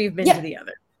 Because I'm sure you've been to the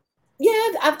other.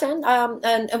 Yeah, I've done.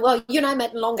 And well, you and I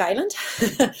met in Long Island.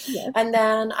 Yes. And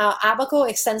then Abaco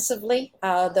extensively.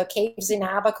 The caves in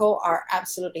Abaco are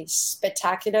absolutely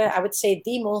spectacular. I would say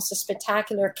the most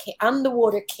spectacular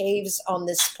underwater caves on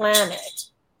this planet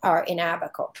are in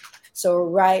Abaco. So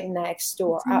right next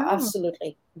door.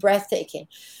 Absolutely breathtaking.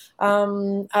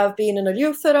 I've been in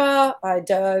Eleuthera. I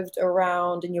dived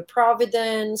around in New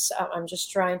Providence. I'm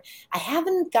just trying. I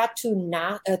haven't got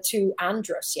to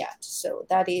Andros yet, so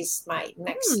that is my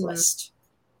next list.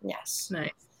 Yes. Nice.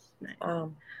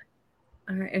 All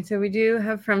right, and so we do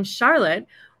have from Charlotte.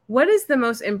 What is the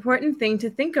most important thing to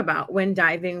think about when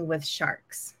diving with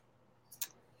sharks?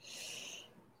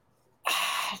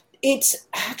 It's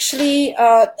actually,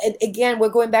 again, we're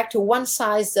going back to one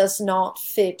size does not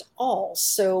fit all.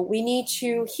 So we need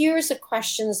to, here's the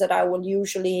questions that I will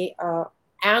usually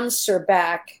answer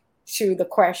back to the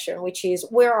question, which is,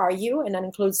 where are you? And that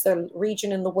includes the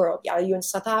region in the world. Are you in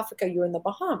South Africa? You're in the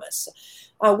Bahamas.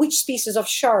 Which species of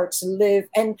sharks live,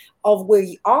 and of where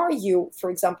are you?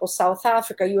 For example, South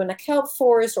Africa, are you in a kelp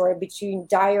forest, or between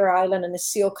Dyer Island and a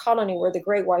seal colony where the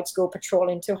great whites go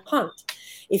patrolling to hunt?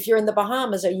 If you're in the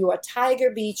Bahamas, are you at Tiger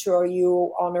Beach, or are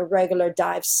you on a regular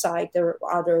dive site that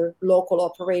other local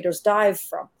operators dive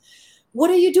from? What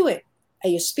are you doing? Are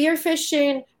you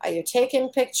spearfishing? Are you taking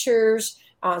pictures?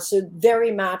 So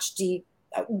very much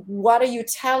what are you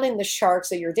telling the sharks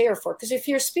that you're there for? Because if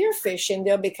you're spearfishing,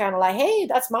 they'll be kind of like, hey,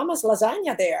 that's mama's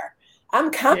lasagna there.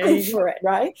 I'm coming for it,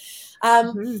 right?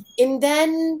 And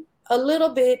then a little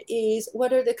bit is,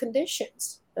 what are the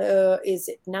conditions? Is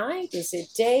it night? Is it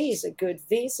day? Is it good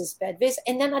vis? Is bad vis?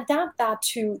 And then adapt that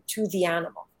to the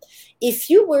animal. If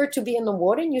you were to be in the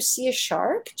water and you see a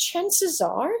shark, chances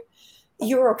are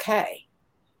you're okay.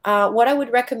 What I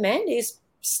would recommend is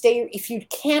if you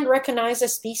can't recognize a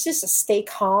species, stay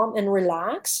calm and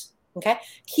relax. Okay.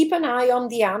 Keep an eye on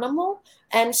the animal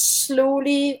and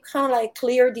slowly kind of like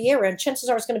clear the area. And chances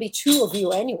are it's going to be 2 of you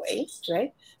anyway,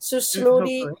 right? So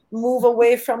slowly move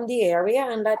away from the area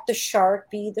and let the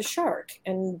shark be the shark.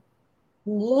 And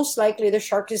most likely the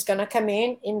shark is going to come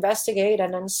in, investigate,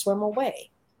 and then swim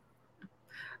away.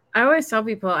 I always tell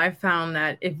people I've found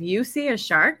that if you see a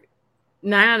shark,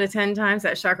 9 out of 10 times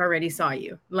that shark already saw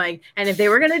you. Like, and if they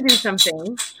were going to do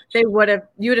something, you would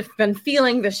have been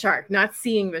feeling the shark, not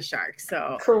seeing the shark.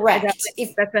 So Correct.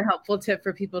 that's a helpful tip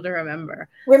for people to remember.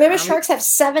 Remember, sharks have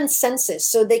 7 senses,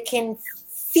 so they can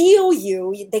feel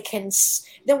you.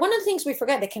 Then one of the things we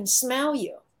forget, they can smell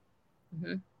you.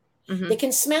 Mm-hmm. Mm-hmm. They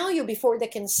can smell you before they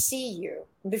can see you,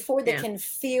 before they can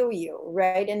feel you,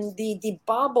 right? And the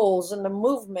bubbles and the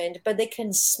movement, but they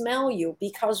can smell you,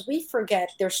 because we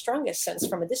forget their strongest sense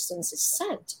from a distance is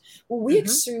scent. Well, we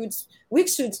exude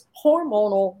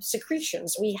hormonal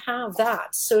secretions. We have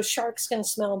that. So sharks can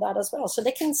smell that as well. So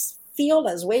they can feel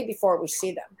us way before we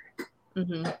see them.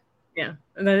 Mm-hmm. Yeah,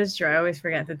 that is true. I always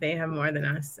forget that they have more than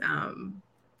us.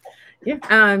 Yeah.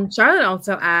 Charlotte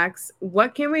also asks,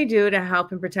 what can we do to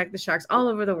help and protect the sharks all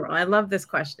over the world? I love this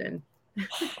question. All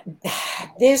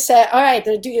right.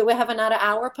 We have another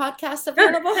hour podcast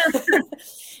available?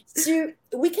 So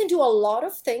we can do a lot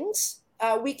of things.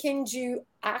 We can do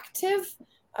active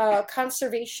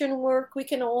conservation work. We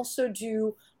can also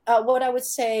do what I would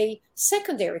say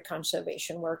secondary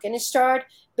conservation work, and it start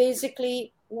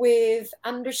basically with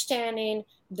understanding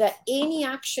that any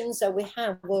actions that we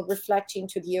have will reflect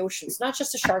into the oceans, not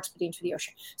just the sharks, but into the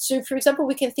ocean. So, for example,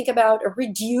 we can think about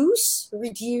reduce,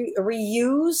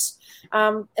 reuse,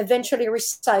 eventually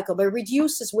recycle. But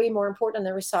reduce is way more important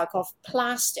than recycle of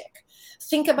plastic.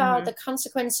 Think about the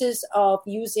consequences of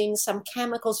using some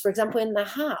chemicals, for example, in the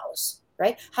house.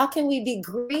 Right? How can we be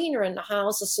greener in the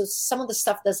house so some of the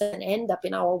stuff doesn't end up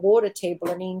in our water table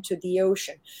and into the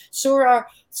ocean? So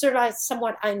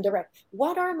somewhat indirect.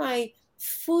 What are my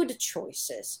food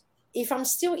choices? If I'm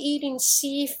still eating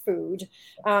seafood,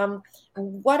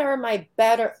 what are my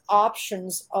better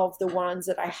options of the ones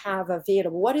that I have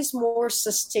available? What is more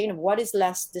sustainable? What is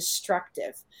less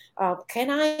destructive?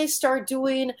 Can I start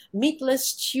doing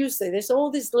meatless Tuesday? There's all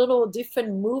these little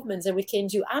different movements that we can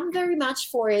do. I'm very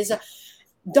much for is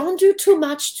don't do too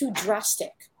much too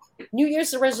drastic. New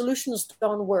Year's resolutions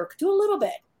don't work. Do a little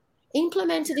bit.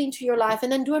 Implement it into your life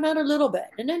and then do another little bit.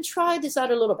 And then try this out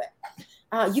a little bit.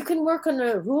 You can work on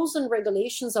the rules and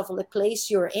regulations of the place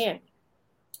you're in.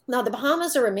 Now, the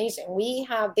Bahamas are amazing. We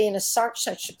have been a shark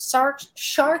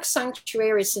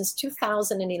sanctuary since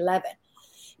 2011.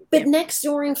 But next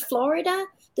door in Florida,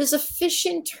 there's a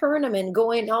fishing tournament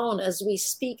going on as we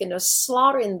speak, and they're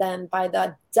slaughtering them by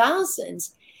the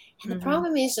dozens. And the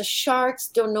problem is the sharks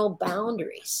don't know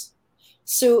boundaries.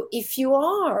 So if you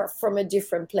are from a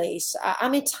different place,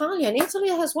 I'm Italian. Italy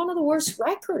has one of the worst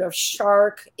record of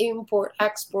shark import,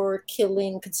 export,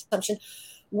 killing, consumption.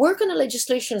 Work on the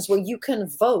legislations where you can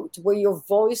vote, where your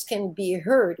voice can be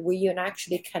heard, where you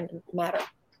actually can matter.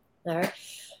 All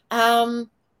right.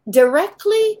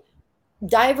 Directly,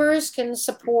 divers can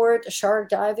support shark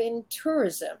diving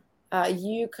tourism.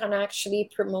 You can actually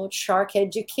promote shark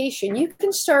education. You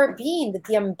can start being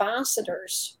the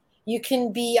ambassadors. You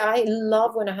can be, I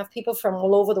love when I have people from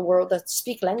all over the world that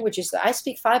speak languages. I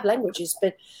speak 5 languages,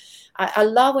 but I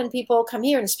love when people come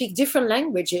here and speak different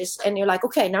languages. And you're like,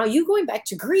 okay, now you're going back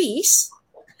to Greece.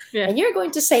 Yeah. And you're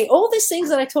going to say all these things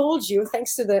that I told you,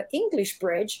 thanks to the English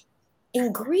bridge,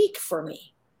 in Greek for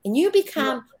me. And you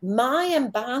become my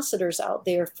ambassadors out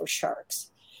there for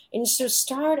sharks. And so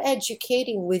start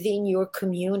educating within your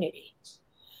community.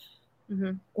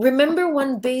 Remember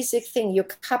one basic thing: you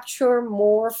capture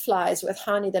more flies with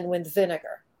honey than with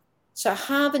vinegar. So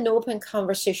have an open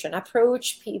conversation.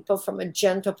 Approach people from a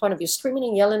gentle point of view. Screaming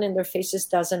and yelling in their faces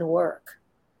doesn't work.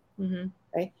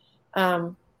 Right?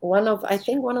 One of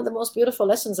the most beautiful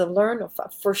lessons I've learned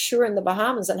for sure in the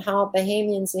Bahamas, and how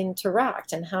Bahamians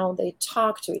interact and how they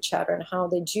talk to each other and how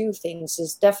they do things,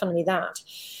 is definitely that.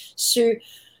 So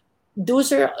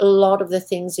those are a lot of the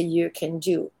things that you can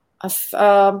do.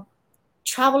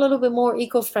 Travel a little bit more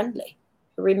eco-friendly.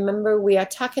 Remember, we are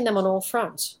attacking them on all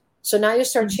fronts. So now you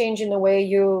start changing the way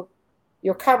your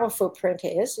carbon footprint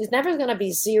is. It's never going to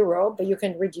be zero, but you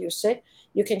can reduce it.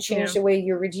 You can change the way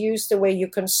you reduce the way you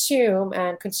consume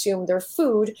and consume their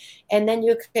food. And then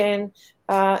you can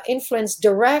influence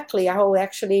directly how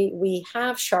actually we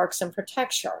have sharks and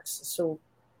protect sharks. So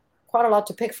quite a lot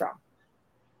to pick from.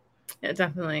 Yeah,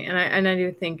 definitely. And I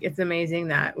do think it's amazing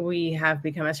that we have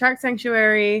become a shark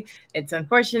sanctuary. It's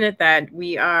unfortunate that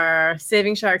we are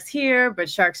saving sharks here, but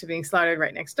sharks are being slaughtered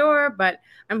right next door. But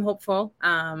I'm hopeful.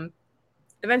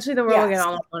 Eventually the world will get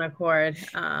all on one accord.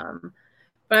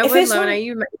 But I would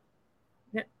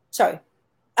love Sorry.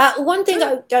 One thing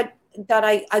that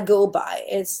I go by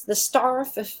is the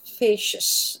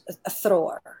starfish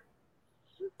thrower.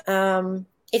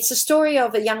 It's a story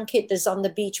of a young kid that's on the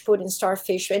beach putting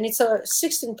starfish, and it's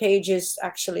 16 pages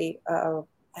actually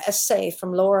essay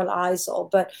from Laurel Eisel,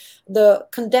 but the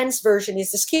condensed version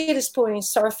is this kid is putting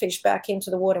starfish back into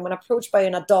the water. And when approached by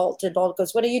an adult, the adult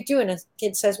goes, "What are you doing?" And the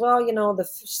kid says, "Well, the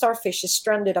starfish is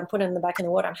stranded. I'm putting them back in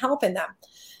the water. I'm helping them."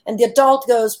 And the adult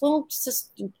goes, "Well, this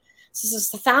is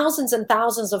thousands and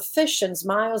thousands of fish and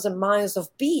miles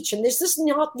of beach. And this is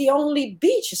not the only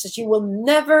beach." He says, "You will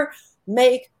never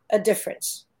make a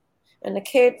difference." And the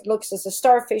kid looks at the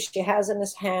starfish he has in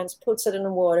his hands, puts it in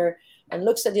the water, and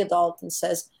looks at the adult and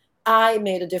says, "I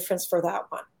made a difference for that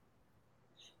one."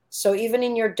 So even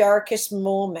in your darkest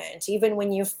moment, even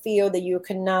when you feel that you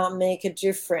cannot make a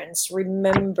difference,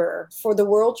 remember, for the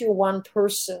world, you're one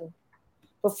person.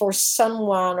 But for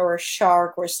someone or a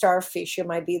shark or a starfish, you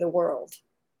might be the world.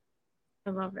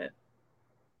 I love it.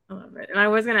 I love it. And I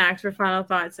was going to ask for final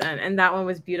thoughts, and that one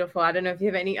was beautiful. I don't know if you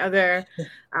have any other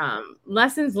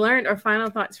lessons learned or final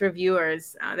thoughts for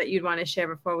viewers that you'd want to share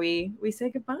before we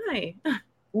say goodbye.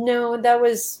 No, that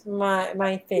was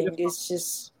my thing. It's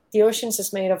just the oceans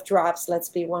is made of drops. Let's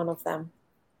be one of them.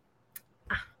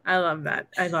 I love that.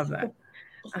 I love that.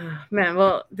 Man,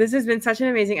 well, this has been such an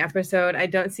amazing episode. I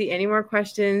don't see any more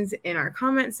questions in our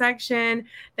comment section.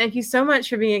 Thank you so much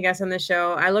for being a guest on the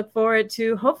show. I look forward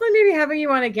to hopefully maybe having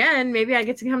you on again. Maybe I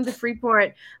get to come to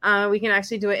Freeport. We can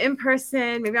actually do it in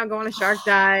person. Maybe I'll go on a shark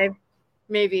dive.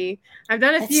 Maybe. I've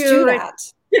done a few.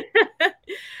 Let's do that.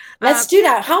 Let's do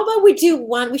that. How about we do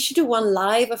one? We should do one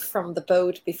live from the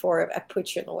boat before I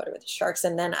put you in the water with the sharks,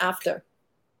 and then after.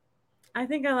 I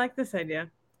think I like this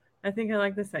idea.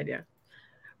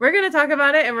 We're going to talk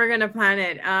about it and we're going to plan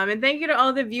it. And thank you to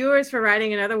all the viewers for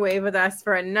riding another wave with us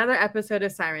for another episode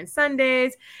of Siren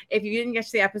Sundays. If you didn't catch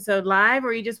the episode live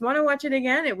or you just want to watch it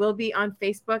again, it will be on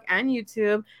Facebook and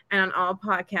YouTube and on all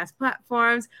podcast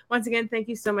platforms. Once again, thank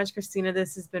you so much, Cristina.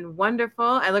 This has been wonderful.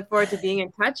 I look forward to being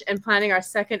in touch and planning our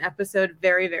second episode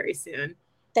very, very soon.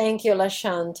 Thank you,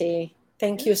 Lashanti.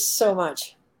 Thank you so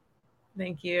much.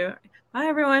 Thank you. Bye,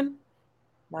 everyone.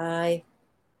 Bye.